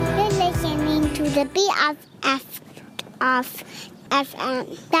the BFF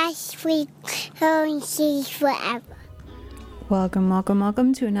FM. That's frequencies forever.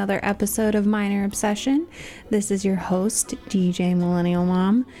 Welcome to another episode of Minor Obsession. This is your host, DJ Millennial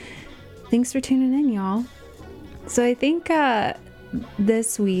Mom. Thanks for tuning in, y'all. So I think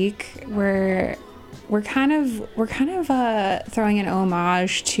this week we're kind of throwing an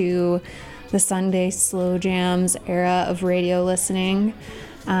homage to the Sunday Slow Jams era of radio listening.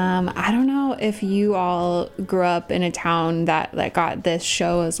 I don't know if you all grew up in a town that got this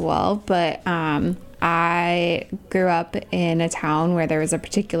show as well, but I grew up in a town where there was a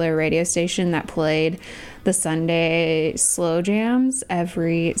particular radio station that played the Sunday Slow Jams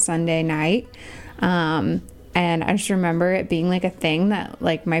every Sunday night. And I just remember it being like a thing that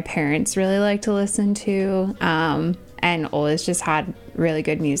like my parents really liked to listen to, and always just had really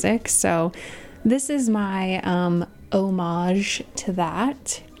good music. So this is my homage to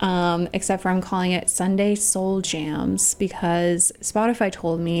that, except for I'm calling it Sunday Soul Jams because Spotify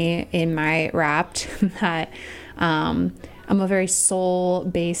told me in my Wrapped that I'm a very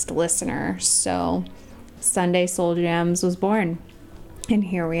soul-based listener. So Sunday Soul Jams was born, and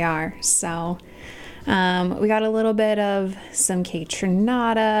here we are. So we got a little bit of some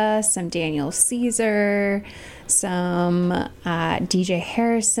Kaytranada, some Daniel Caesar, some DJ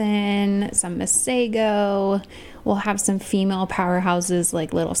Harrison, some Masego. We'll have some female powerhouses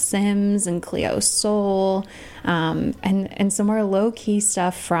like Little Sims and Cleo Soul, and some more low-key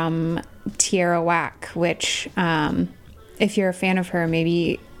stuff from Tierra Whack, which if you're a fan of her,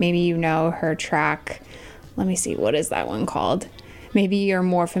 maybe you know her track. Let me see, what is that one called? Maybe you're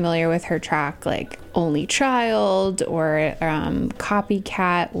more familiar with her track like Only Child or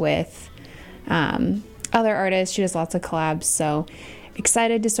Copycat with other artists. She does lots of collabs, so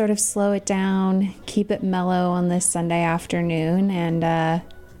excited to sort of slow it down, keep it mellow on this Sunday afternoon, and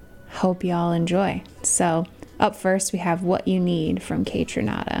hope y'all enjoy. So up first we have What You Need from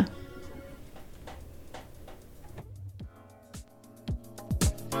Kaytranada.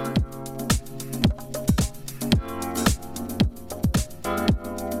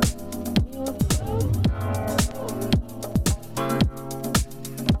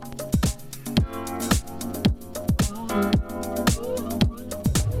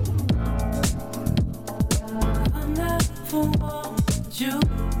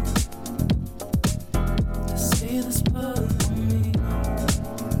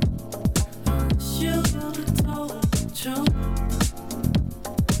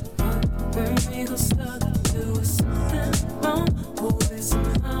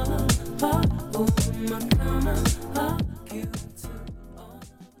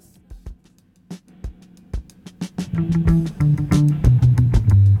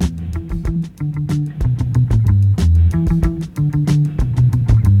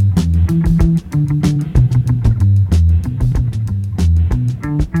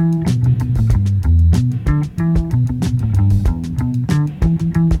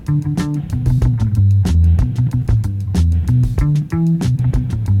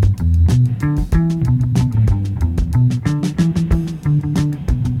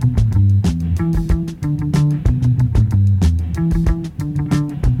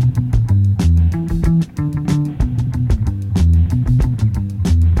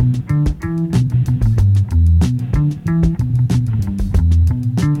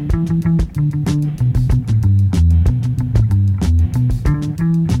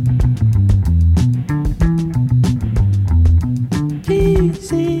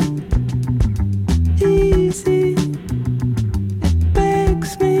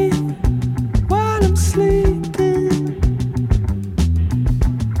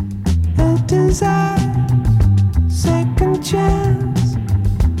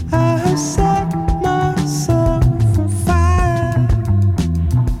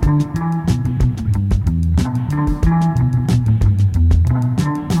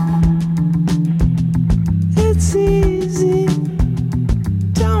 It's easy,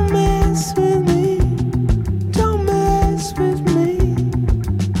 don't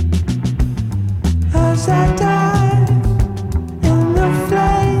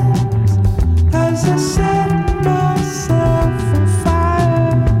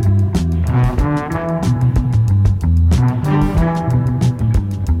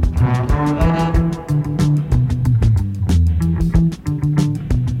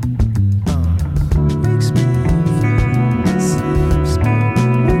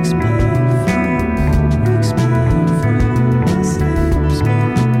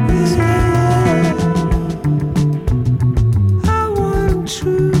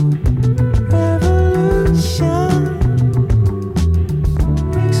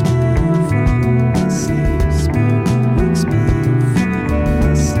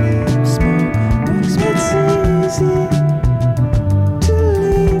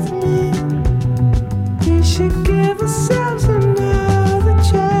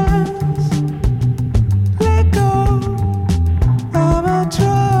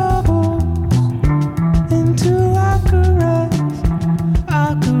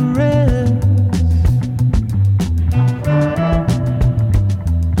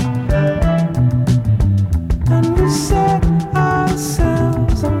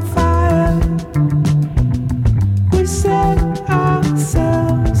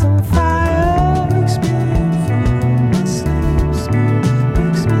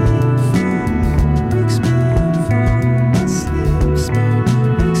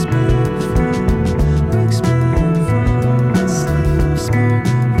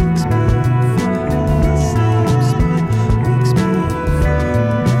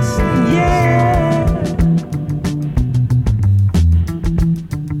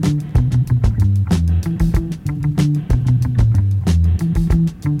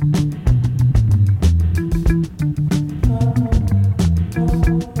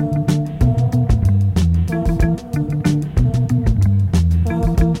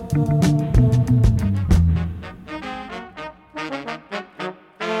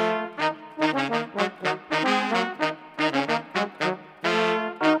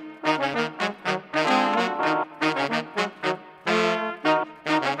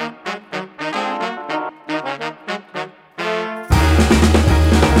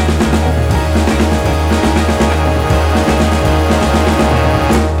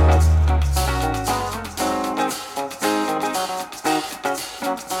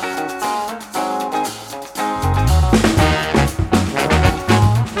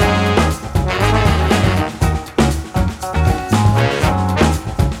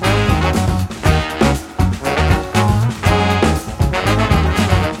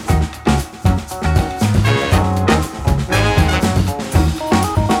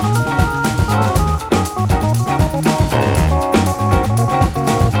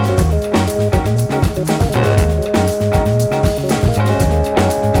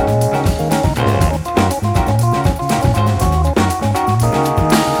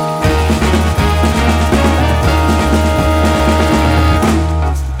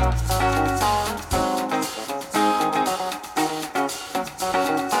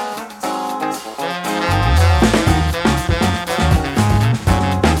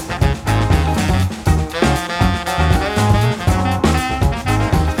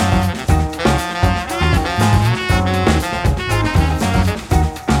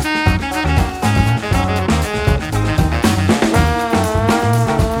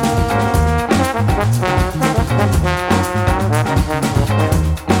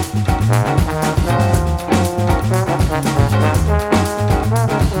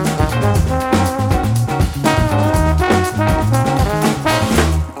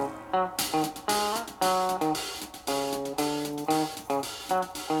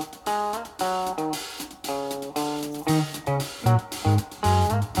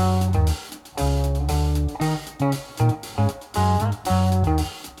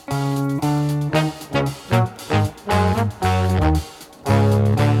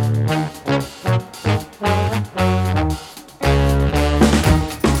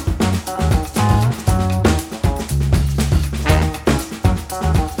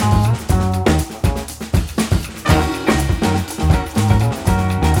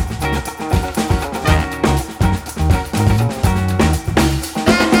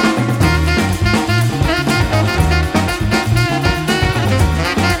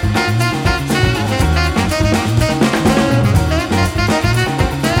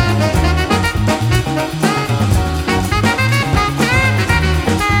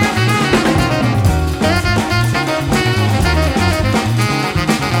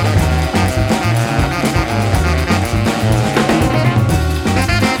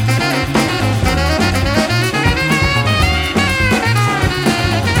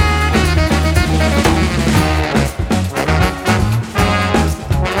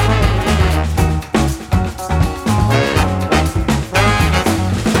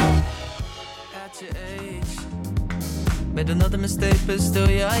at your age. Made another mistake, but still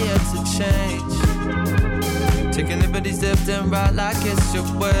you're yet to change. Taking everybody's left and right like it's your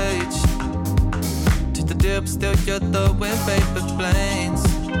wage. Took the dip, still you're throwing paper planes.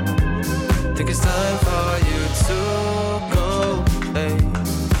 Think it's time for you to go, hey.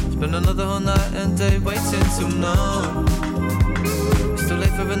 Spend another whole night and day waiting to know. It's too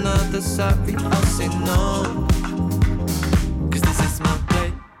late for another sorry, I'll say no. Cause this is my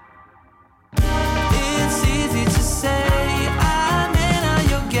way. It's easy to say I'm in on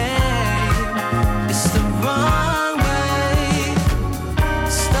your game. It's the wrong way.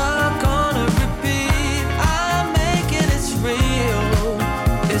 Stuck on a repeat, I'm making it real.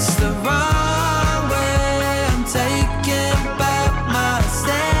 It's the wrong way. I'm taking back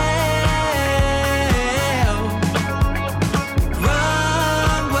myself.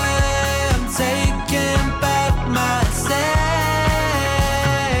 Wrong way. I'm taking back myself.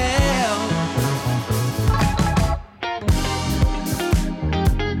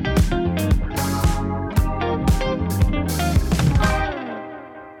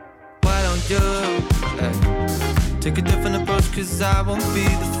 Why don't you take a different approach? Cause I won't be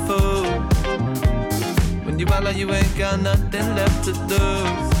the fool when you act like you ain't got nothing left to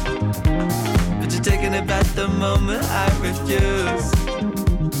lose. But you're taking it back the moment I refuse.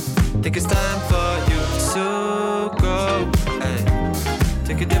 Think it's time for you to go, hey.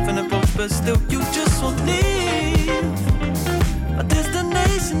 Take a different approach, but still you just won't leave. Our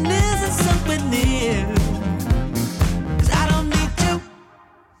destination isn't somewhere near. Cause I don't need you.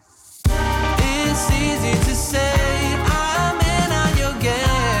 It's easy to say I'm in on your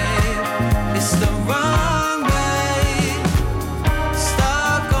game. It's the wrong way.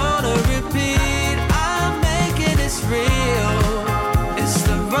 Stuck on a repeat, I'm making this real. It's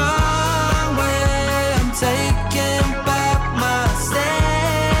the wrong way. I'm taking back myself.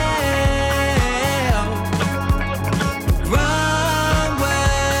 Wrong way.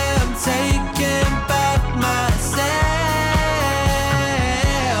 I'm taking back myself.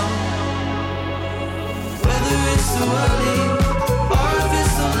 Whether it's too early or if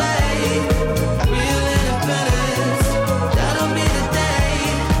it's too late, real independence, that'll be the day.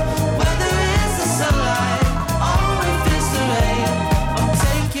 Whether it's the sunlight or if it's the rain, I'm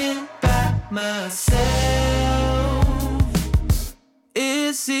taking back myself.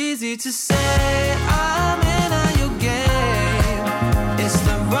 It's easy to say I'm in on your game. It's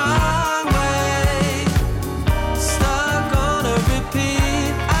the wrong way. Stuck on a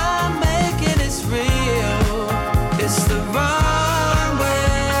repeat, I'm making it real. It's the wrong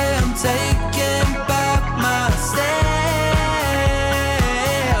way. I'm taking back myself.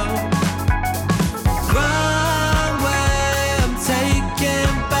 Wrong way. I'm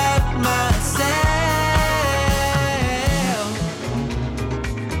taking back myself.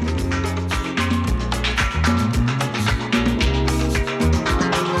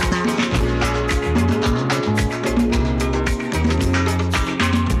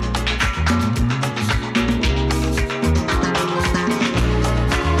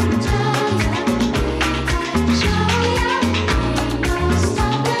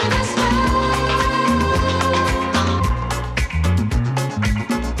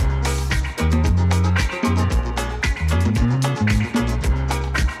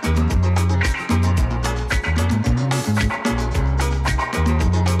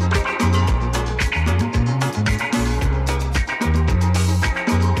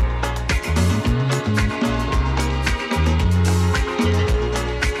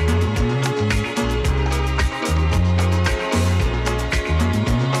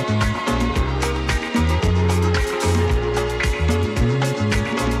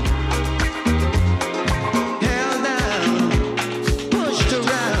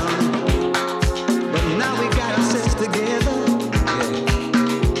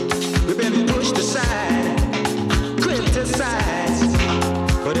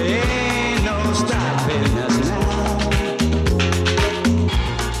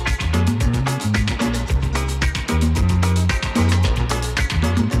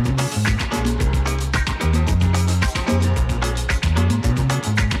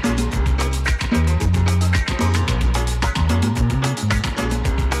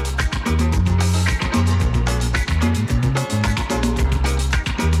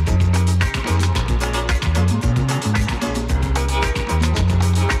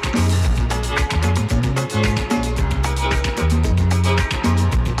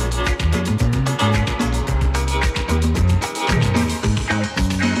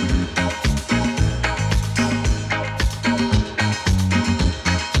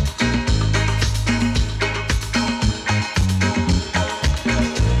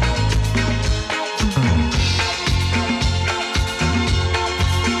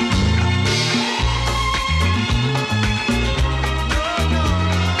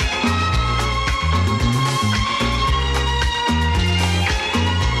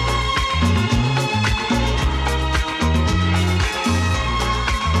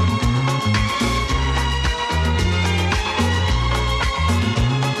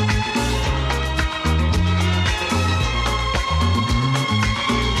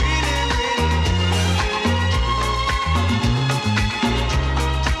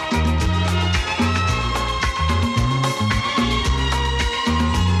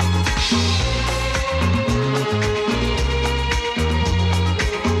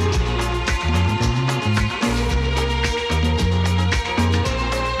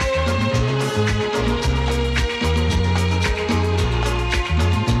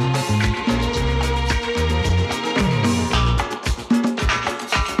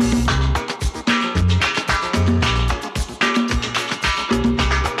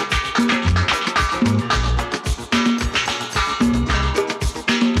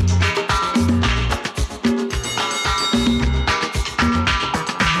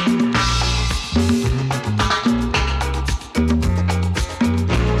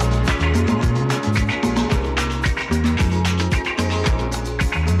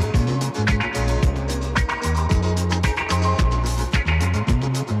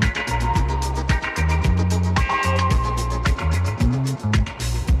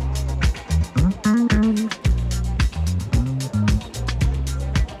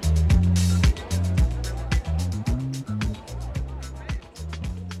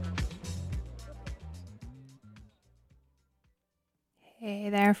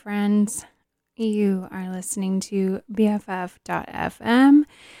 Hey there, friends. You are listening to BFF.FM.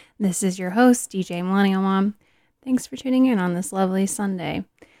 This is your host, DJ Millennial Mom. Thanks for tuning in on this lovely Sunday.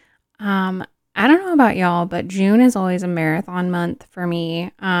 I don't know about y'all, but June is always a marathon month for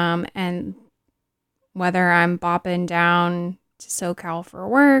me. And whether I'm bopping down to SoCal for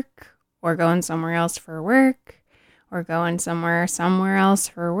work, or going somewhere else for work, or going somewhere else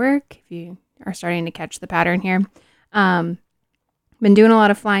for work, if you are starting to catch the pattern here. Been doing a lot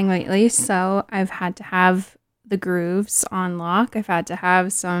of flying lately, so I've had to have the grooves on lock. I've had to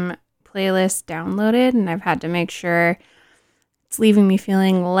have some playlists downloaded, and I've had to make sure it's leaving me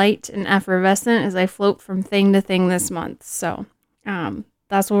feeling light and effervescent as I float from thing to thing this month. So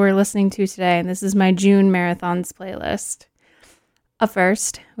that's what we're listening to today, and this is my June Marathons playlist. Up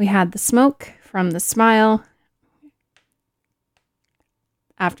first, we had The Smoke from The Smile.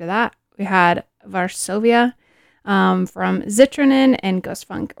 After that, we had Varsovia from Zitronin and Ghost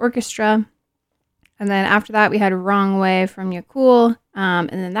Funk Orchestra. And then after that, we had Wrong Way from Yakul. And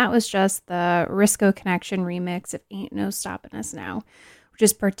then that was just the Risco Connection remix of Ain't No Stopping Us Now, which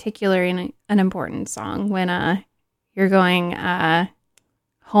is particularly an important song when you're going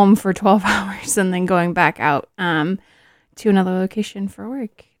home for 12 hours and then going back out to another location for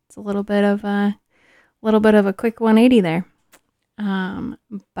work. It's a little bit of a quick 180 there.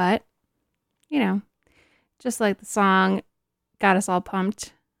 But, you know, just like the song got us all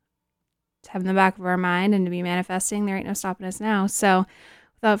pumped to have in the back of our mind and to be manifesting, there ain't no stopping us now. So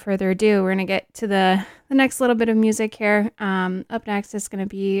without further ado, we're going to get to the next little bit of music here. Up next is going to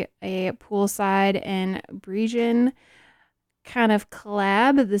be a Poolside and Breegian kind of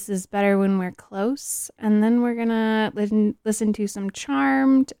collab. This is Better When We're Close. And then we're going to listen to some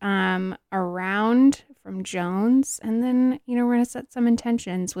Charmed, Around from Jones. And then, you know, we're going to set some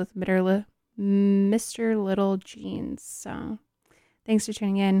intentions with Mr. Little Jeans. So thanks for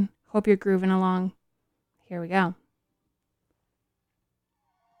tuning in. Hope you're grooving along. Here we go.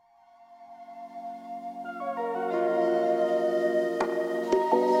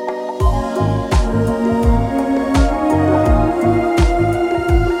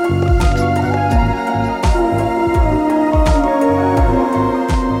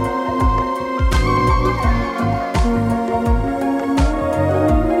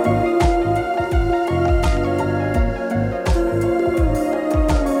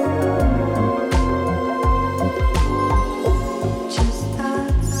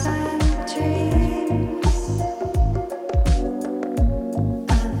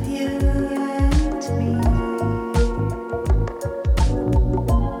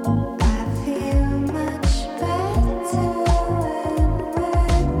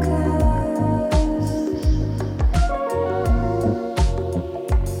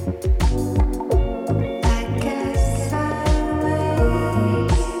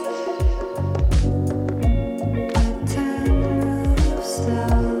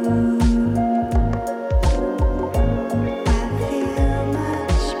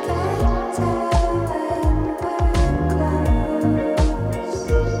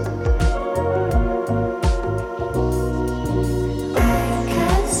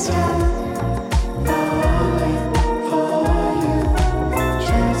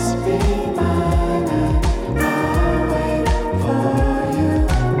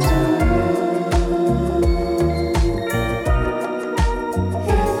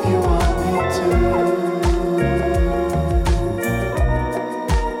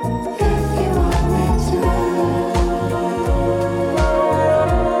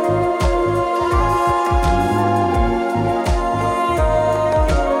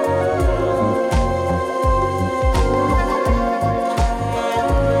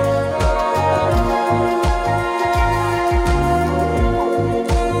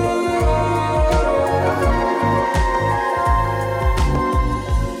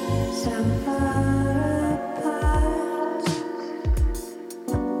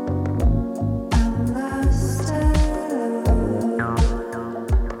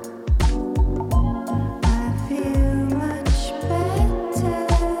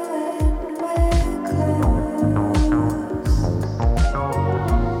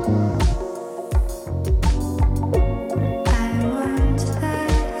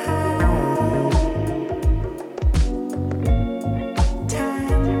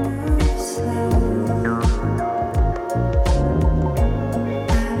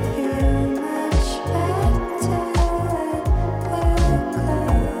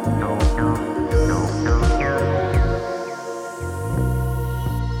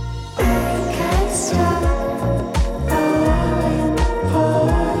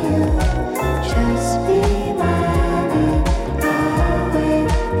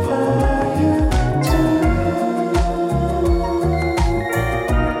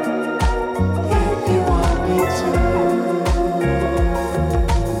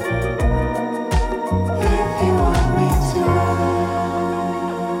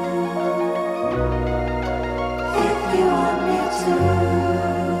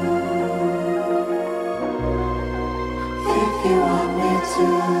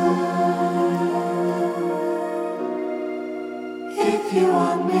 if you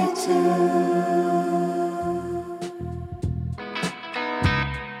want me to.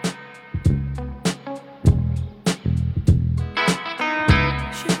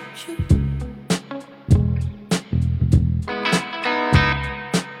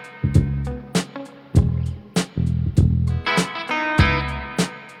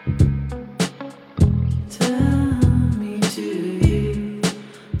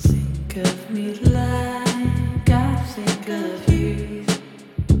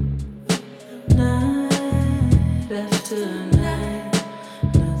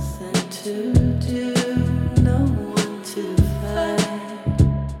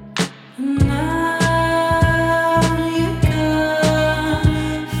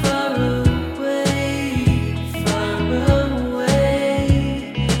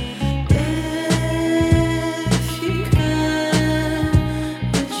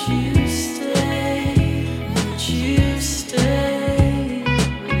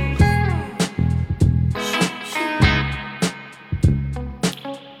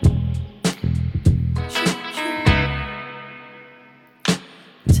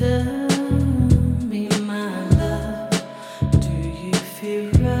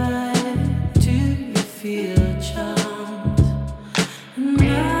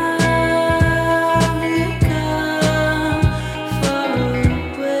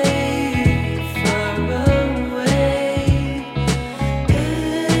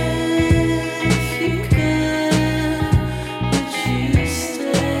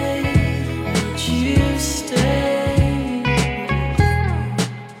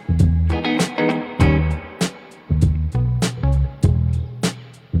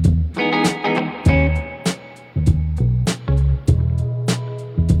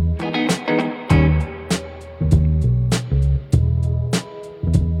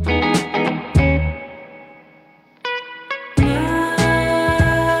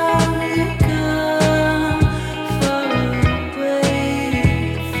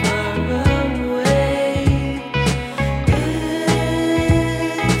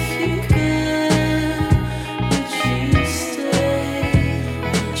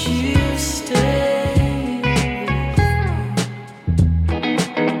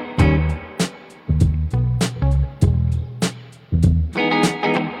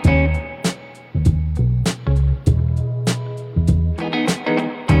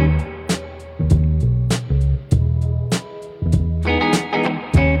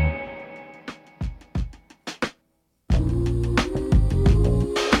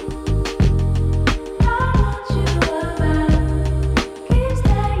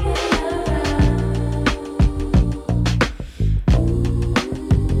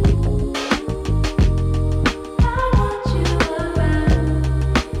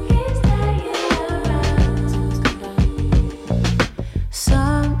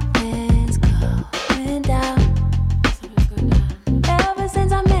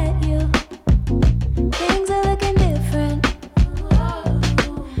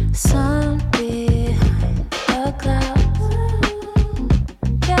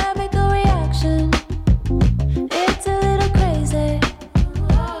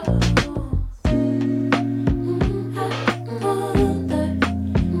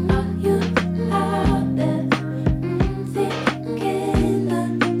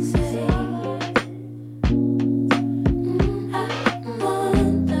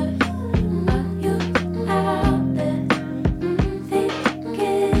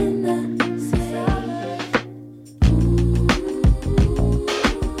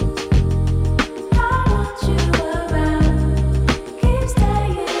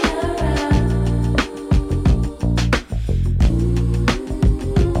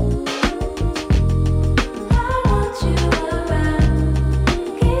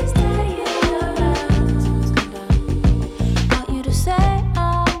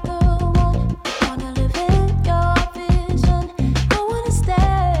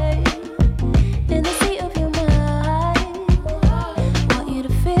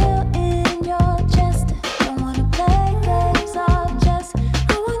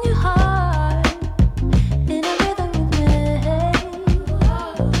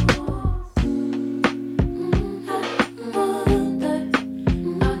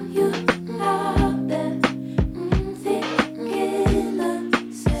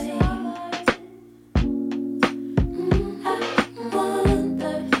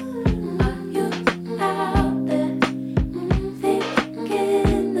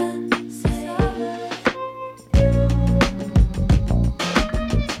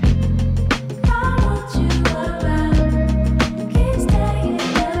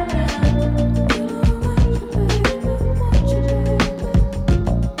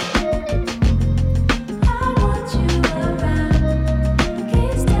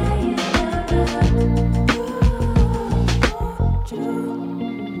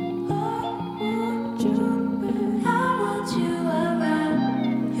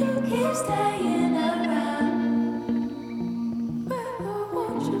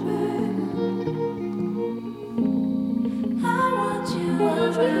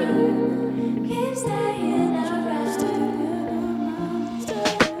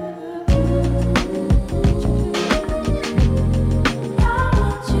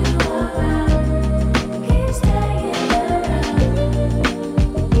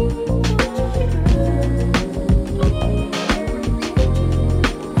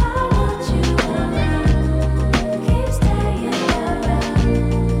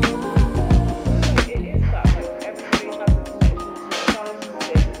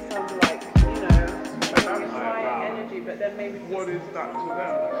 What is that to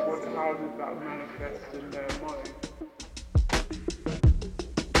them? How did that manifest in their mind?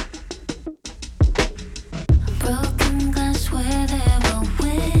 Broken glass where there were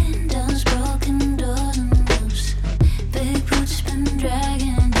windows, broken doors and loose. Big boots been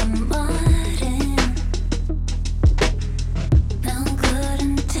dragging the mud in. No good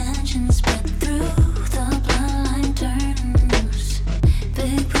intentions, but through the bloodline turning loose.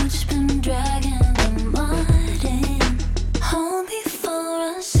 Big boots been dragging the mud in. Hold me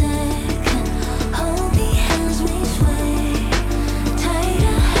for a second, hold me as we sway,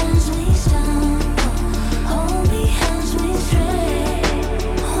 tighter as we stumble, hold me as we stray.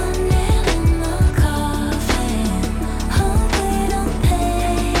 One nail in the coffin, hope we don't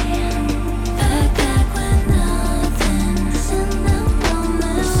pay. Back with nothing, and I'm on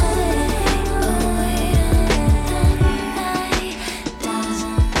the same. Oh wait a minute, that night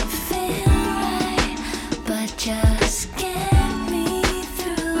doesn't feel right, but just get me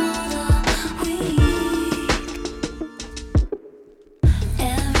through the week.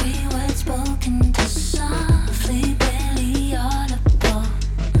 Every word spoken too softly, barely audible.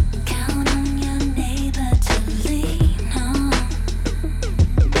 Count on your neighbor to lean on.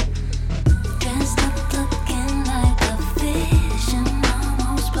 Dressed up looking like a vision,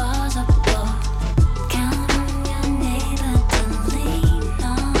 almost plausible. Count on your neighbor to lean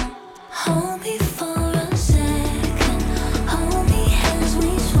on. Hold me for a second, hold me as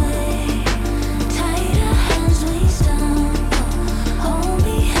we sway, tighter as we stumble, hold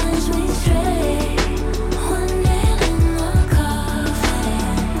me as we stray. One nail in the coffin,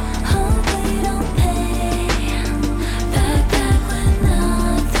 hope we don't pay. Back with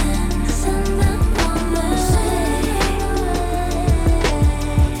nothing, send them on their way.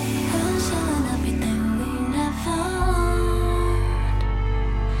 We're selling everything we never owned.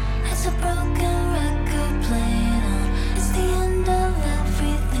 It's a broken record playing on. It's the end of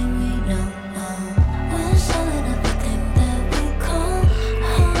everything we know. We're selling everything that we call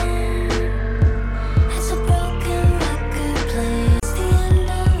home. It's a broken record playing. It's the end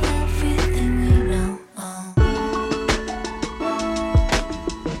of everything we know.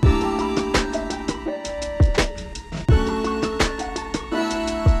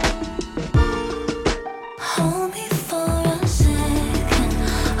 Hold me for a second,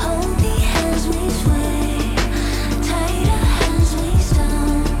 hold me as we sway, tighter as we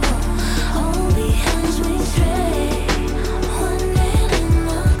stumble, hold me as we stray. One nail in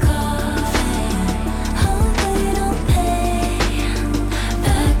the coffin, hope we don't pay.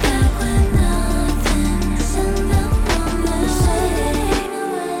 Back with nothing, send them on their way.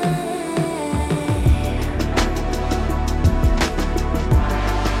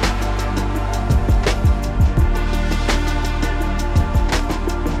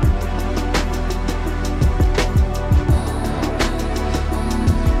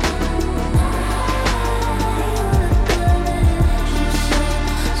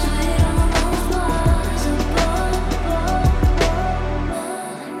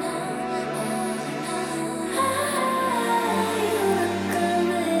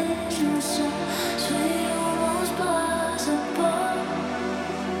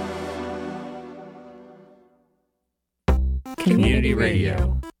 Community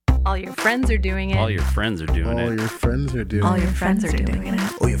radio. All your friends are doing it. All your friends are doing All it. your friends are doing All it. your friends are doing it.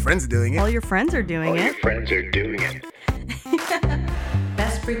 All your friends are doing it. All your friends are doing it. Friends are doing it.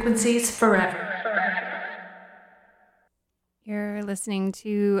 Best frequencies forever. You're listening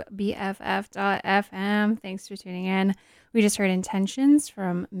to BFF.FM. Thanks for tuning in. We just heard Intentions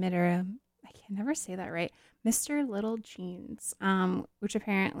from I can never say that right, Mr. Little Jeans, which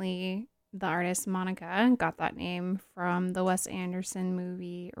apparently the artist Monica got that name from the Wes Anderson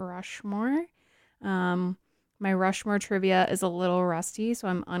movie Rushmore. My Rushmore trivia is a little rusty, so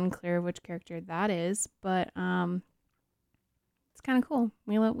I'm unclear which character that is, but it's kind of cool.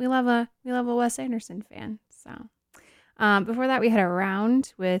 We love a Wes Anderson fan. So before that, we had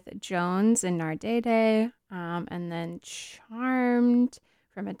Around with Jones and Nardede, and then Charmed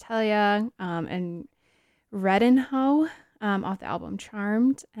from Atelia, and Redenho off the album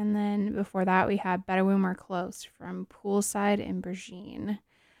Charmed. And then before that, we had Better When We're Close from Poolside and Brigitte.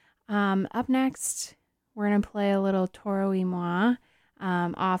 Up next, we're going to play a little Toro y Moi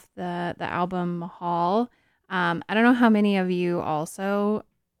off the album Mahal. I don't know how many of you also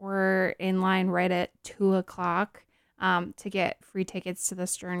were in line right at 2 o'clock to get free tickets to the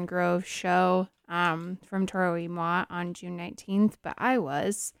Stern Grove show from Toro y Moi on June 19th, but I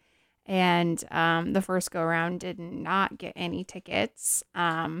was. And the first go around did not get any tickets.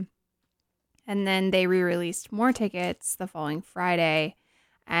 And then they re-released more tickets the following Friday.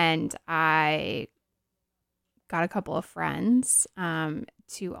 And I got a couple of friends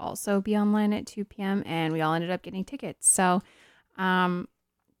to also be online at 2 p.m. and we all ended up getting tickets. So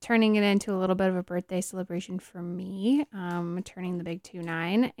turning it into a little bit of a birthday celebration for me. Turning the big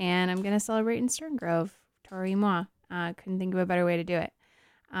 2-9, and I'm going to celebrate in Stern Grove, Toro y Moi. Couldn't think of a better way to do it.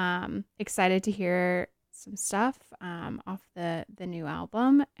 Excited to hear some stuff off the new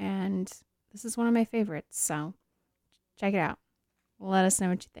album, and this is one of my favorites, so check it out. Let us know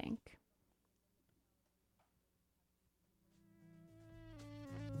what you think.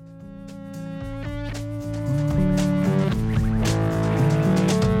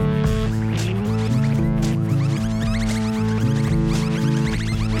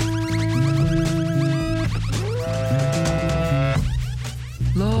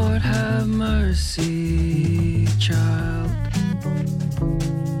 Lord have mercy, child.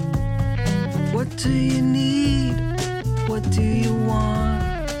 What do you need? What do you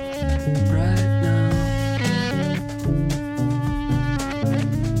want right now?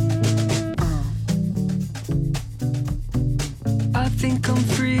 I think I'm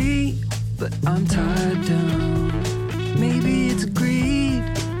free, but I'm tied down. Maybe it's greed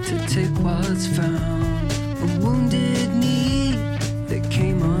to take what's found. A wounded knee that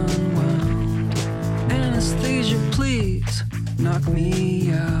came unwound. Anesthesia, please knock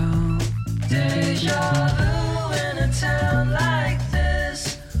me out. Deja vu in a town like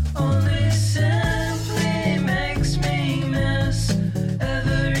this only simply makes me miss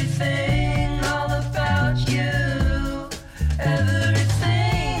everything all about you,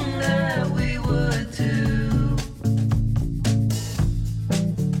 everything that we would do.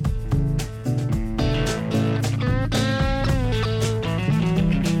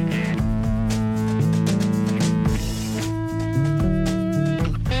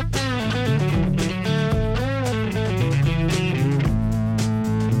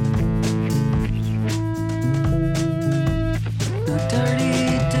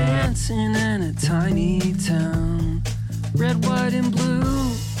 Tiny town, red, white, and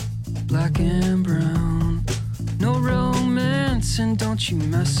blue, black and brown. No romance, and don't you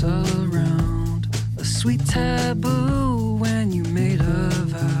mess around. A sweet taboo when you made a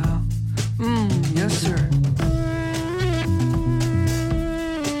vow. Yes, sir.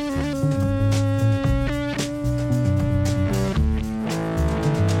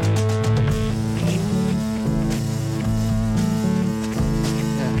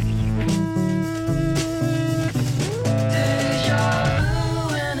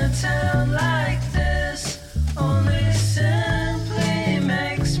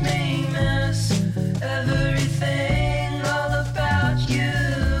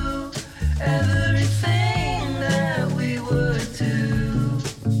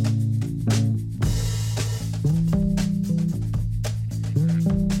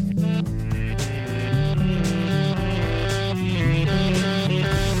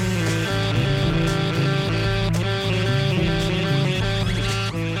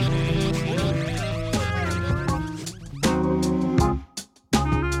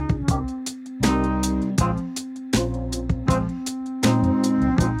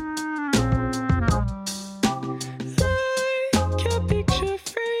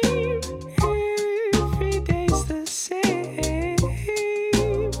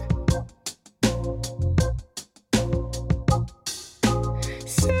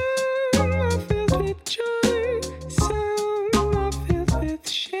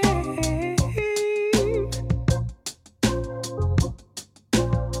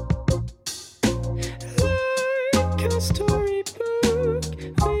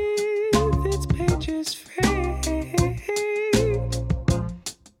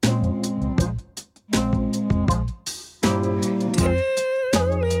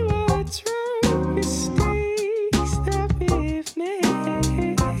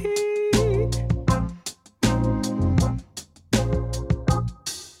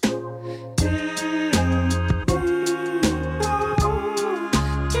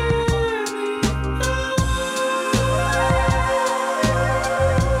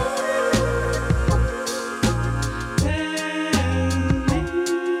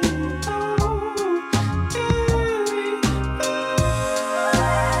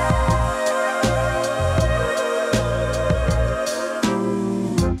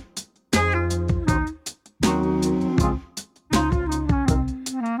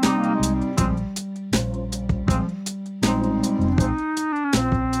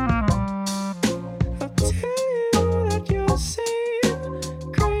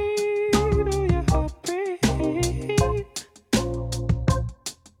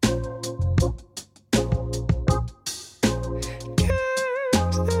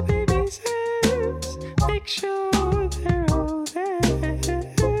 the baby's hands, make sure they're all there.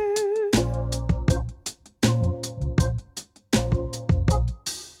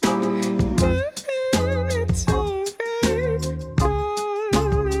 It's alright,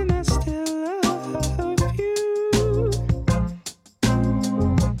 darling, I still love you.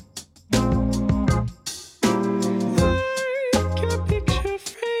 Like your picture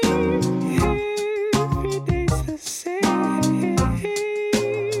frame, every day's the same.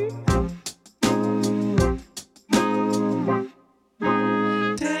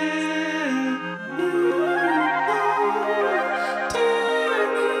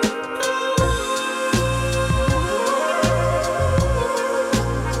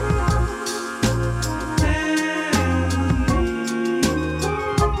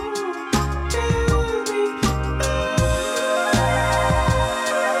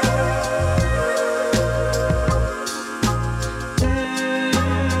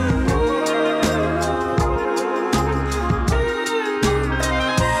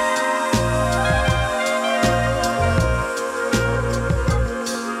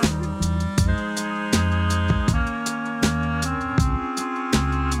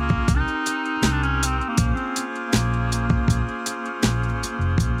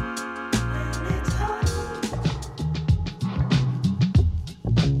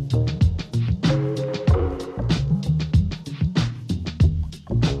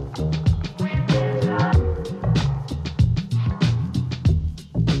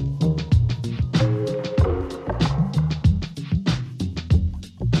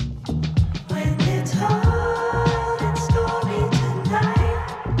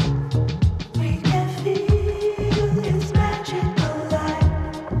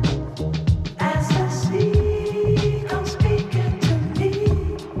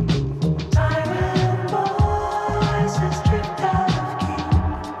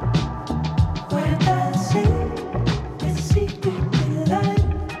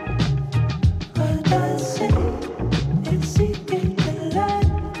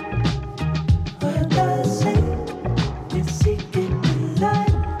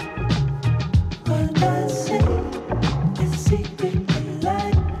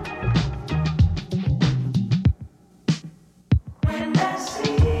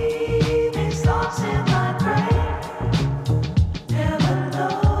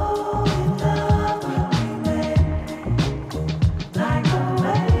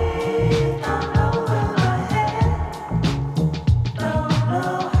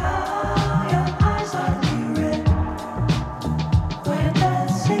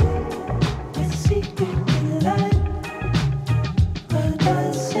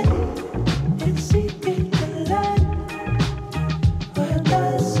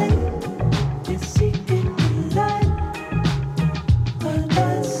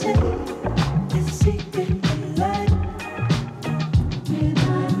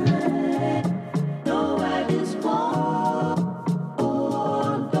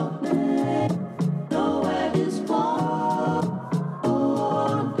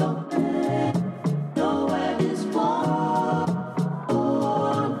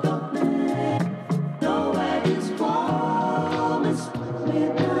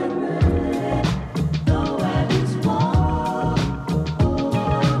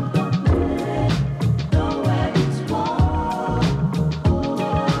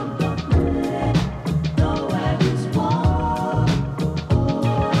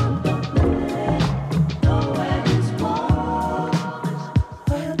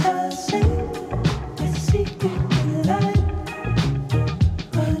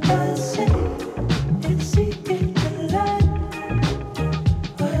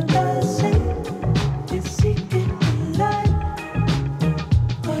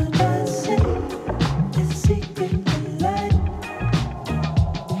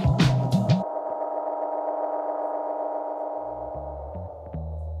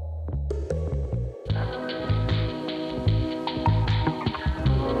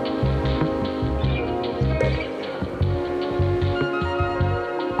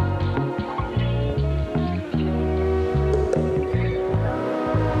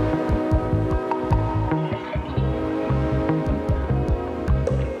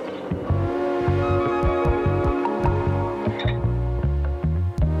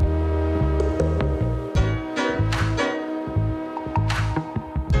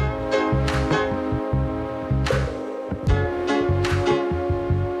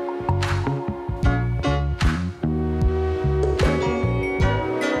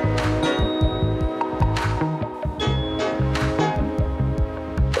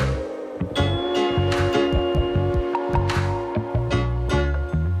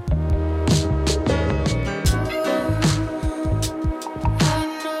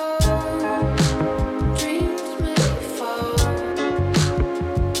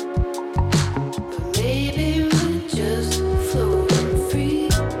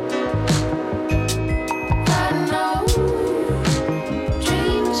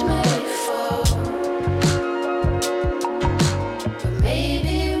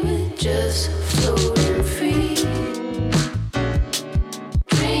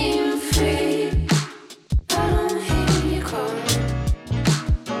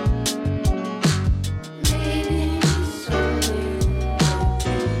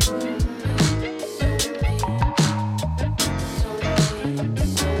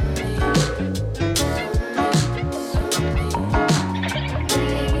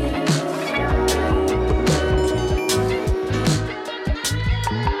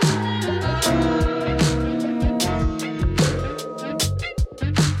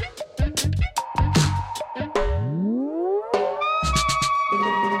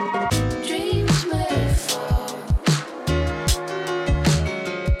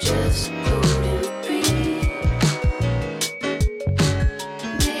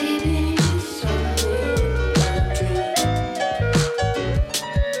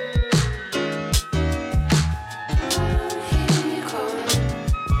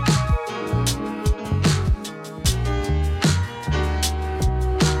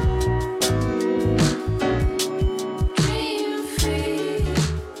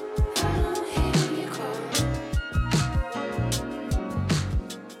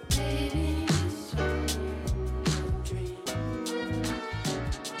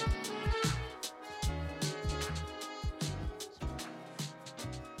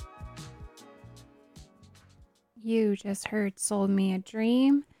 You just heard Sold Me a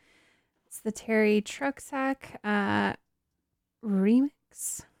Dream. It's the Terry Trucksack remix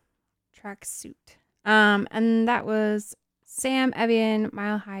tracksuit. And that was Sam Evian,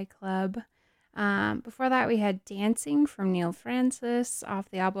 Mile High Club. Before that, we had Dancing from Neil Francis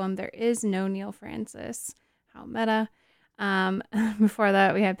off the album There Is No Neil Francis. How meta. Before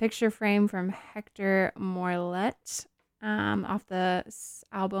that, we had Picture Frame from Hector Morlet off the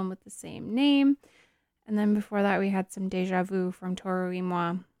album with the same name. And then before that, we had some Deja Vu from Toru y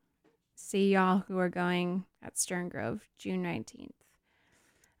Moi. See y'all who are going at Stern Grove, June 19th.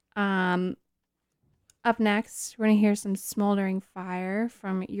 Up next, we're going to hear some Smoldering Fire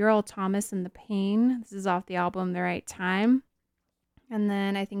from Ural Thomas and the Pain. This is off the album The Right Time. And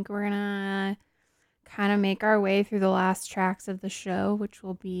then I think we're going to kind of make our way through the last tracks of the show, which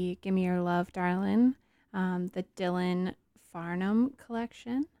will be Gimme Your Love, Darlin', the Dylan Farnham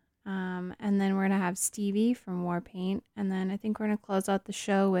collection. And then we're going to have Stevie from Warpaint. And then I think we're going to close out the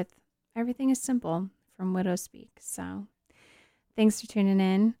show with Everything is Simple from Widow Speak. So thanks for tuning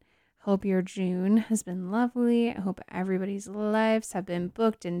in. Hope your June has been lovely. I hope everybody's lives have been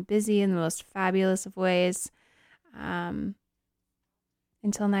booked and busy in the most fabulous of ways. Until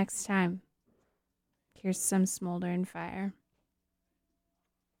next time, here's some Smoldering Fire.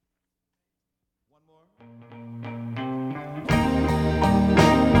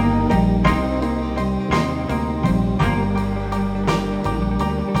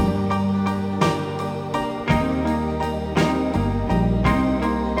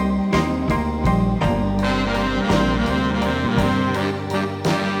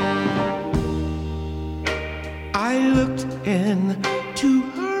 I looked into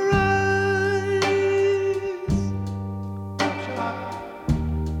her eyes.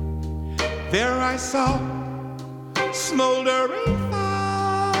 There I saw smoldering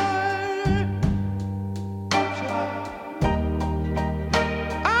fire.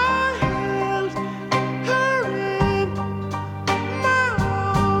 I held her in my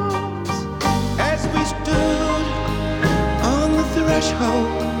arms as we stood on the threshold.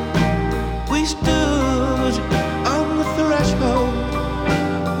 We stood on the threshold.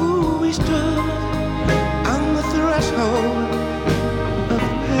 Ooh, we stood on the threshold of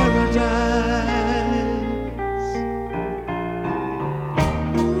paradise.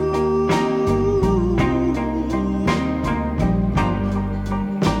 Ooh, yeah.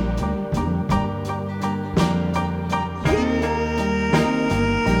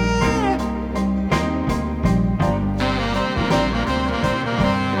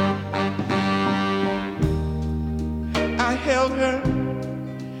 I held her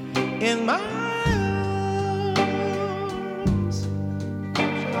in my arms.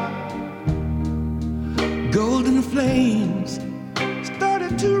 Golden flames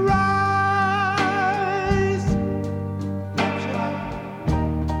started to rise.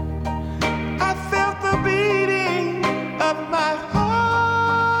 I felt the beating of my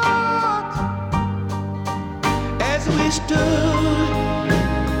heart as we stood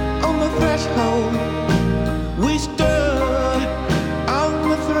on the threshold. We stood on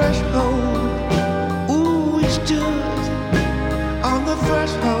the threshold. Ooh, we stood on the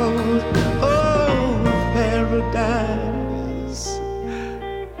threshold of paradise.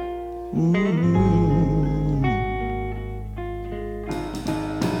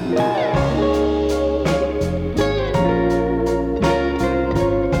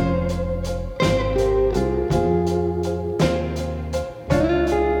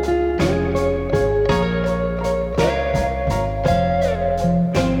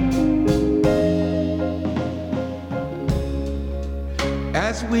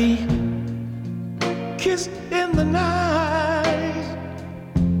 As we kissed in the night,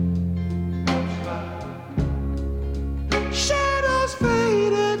 shadows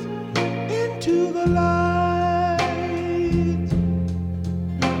faded into the light.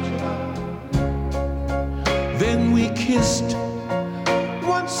 Then we kissed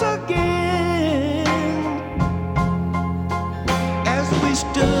once again as we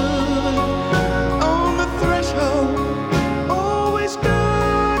stood on the threshold. Oh, we stood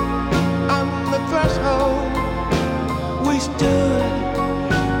on the threshold. We stood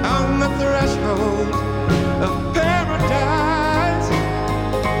on the threshold of paradise.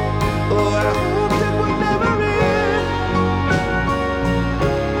 Oh, I hope that we'll never end.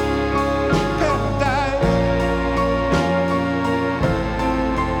 Paradise.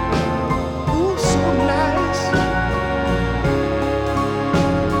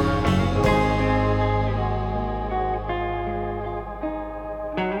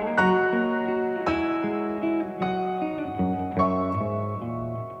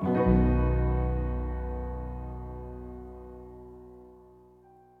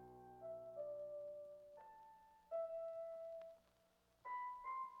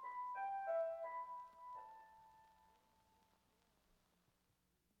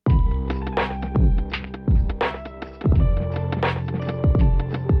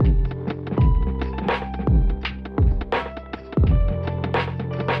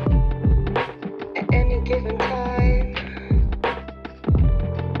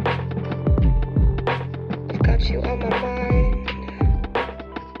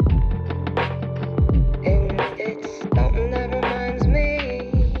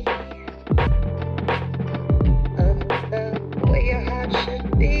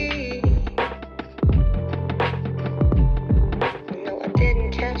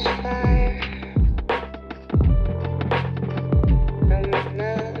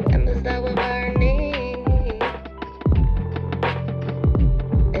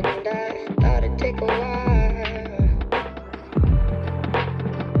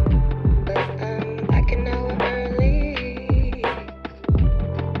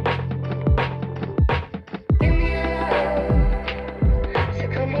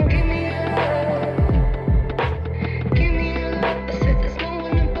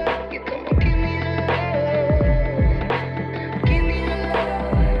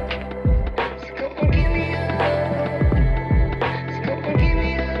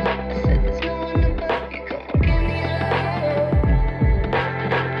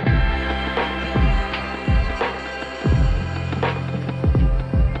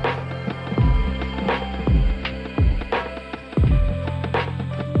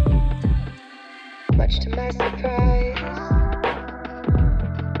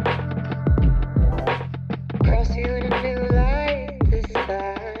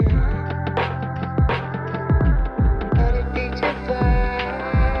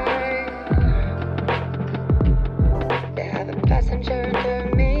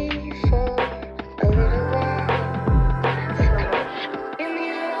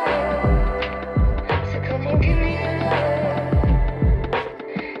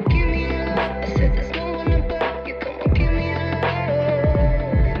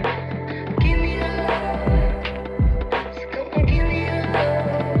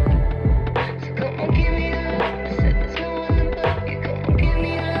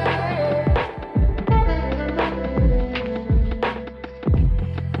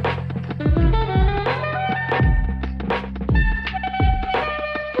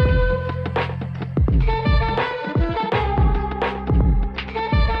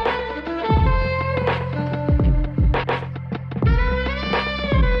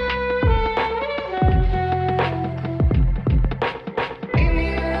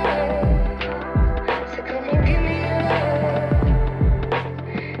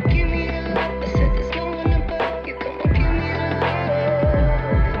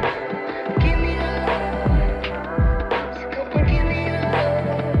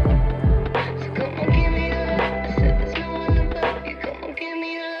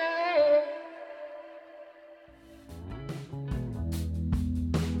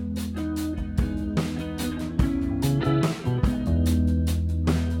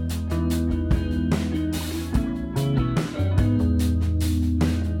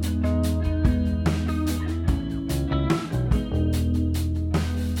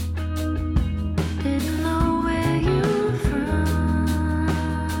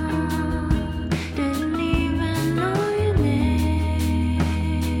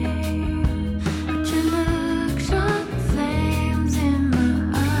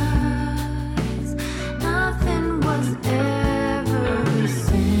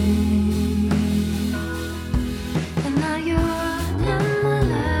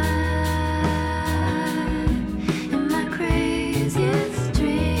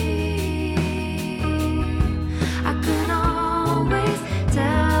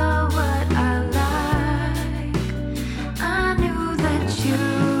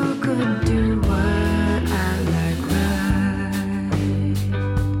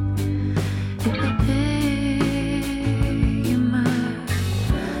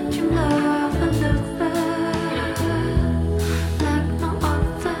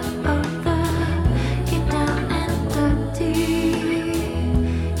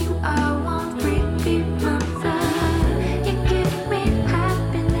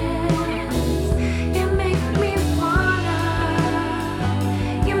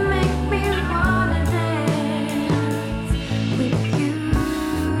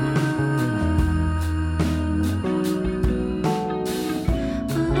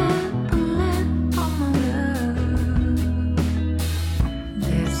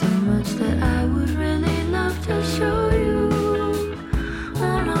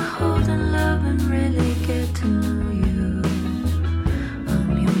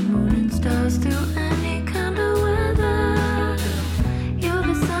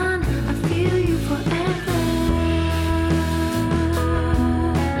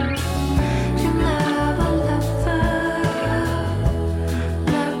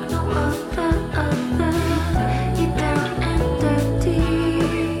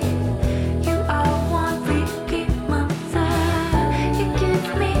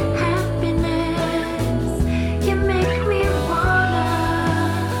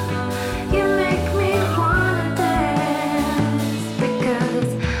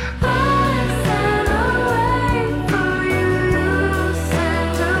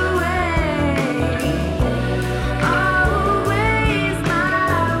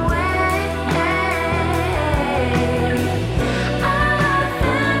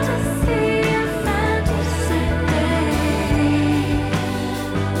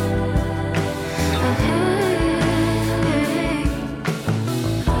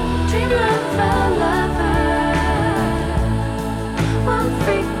 dream of a lover, one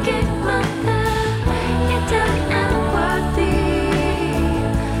freaking mother. You're done and worthy.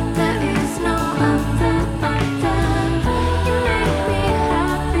 There is no other. You make me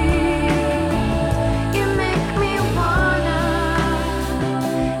happy. You make me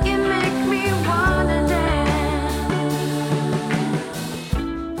wanna dance.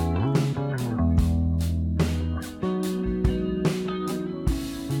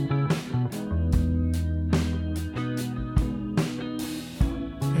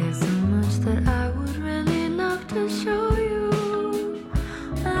 There's so much that I would really love to show you.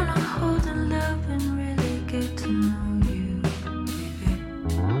 Wanna hold and love and really get to know you, baby.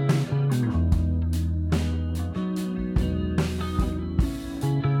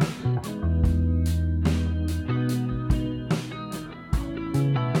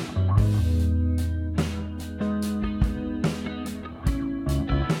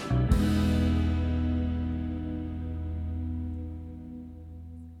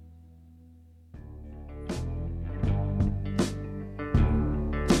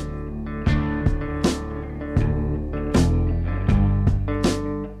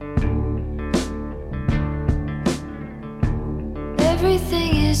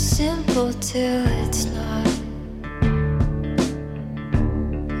 Everything is simple till it's not.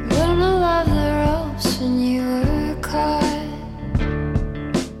 Wouldn't have loved the ropes when you were caught.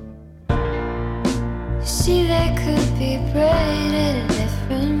 You see, they could be braided a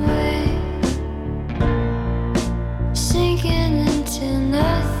different way, sinking into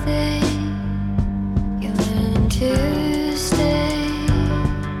nothing. You learn to stay.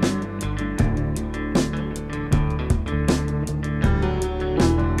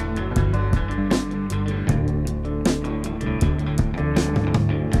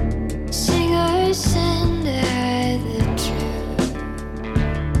 Singers send her the truth,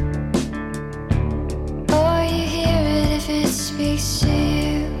 or you hear it if it speaks to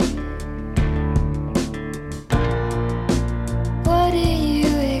you. What do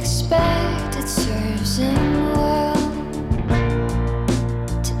you expect? It serves him well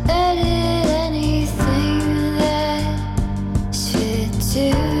to edit anything that is fit to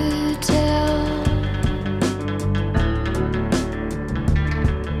tell.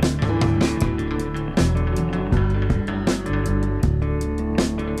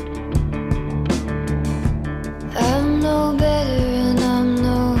 I'm no better and I'm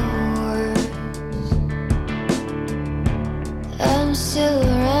no worse. I'm still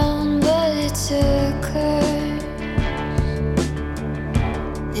around, but it's a curse.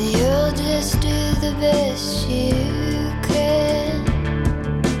 You'll just do the best you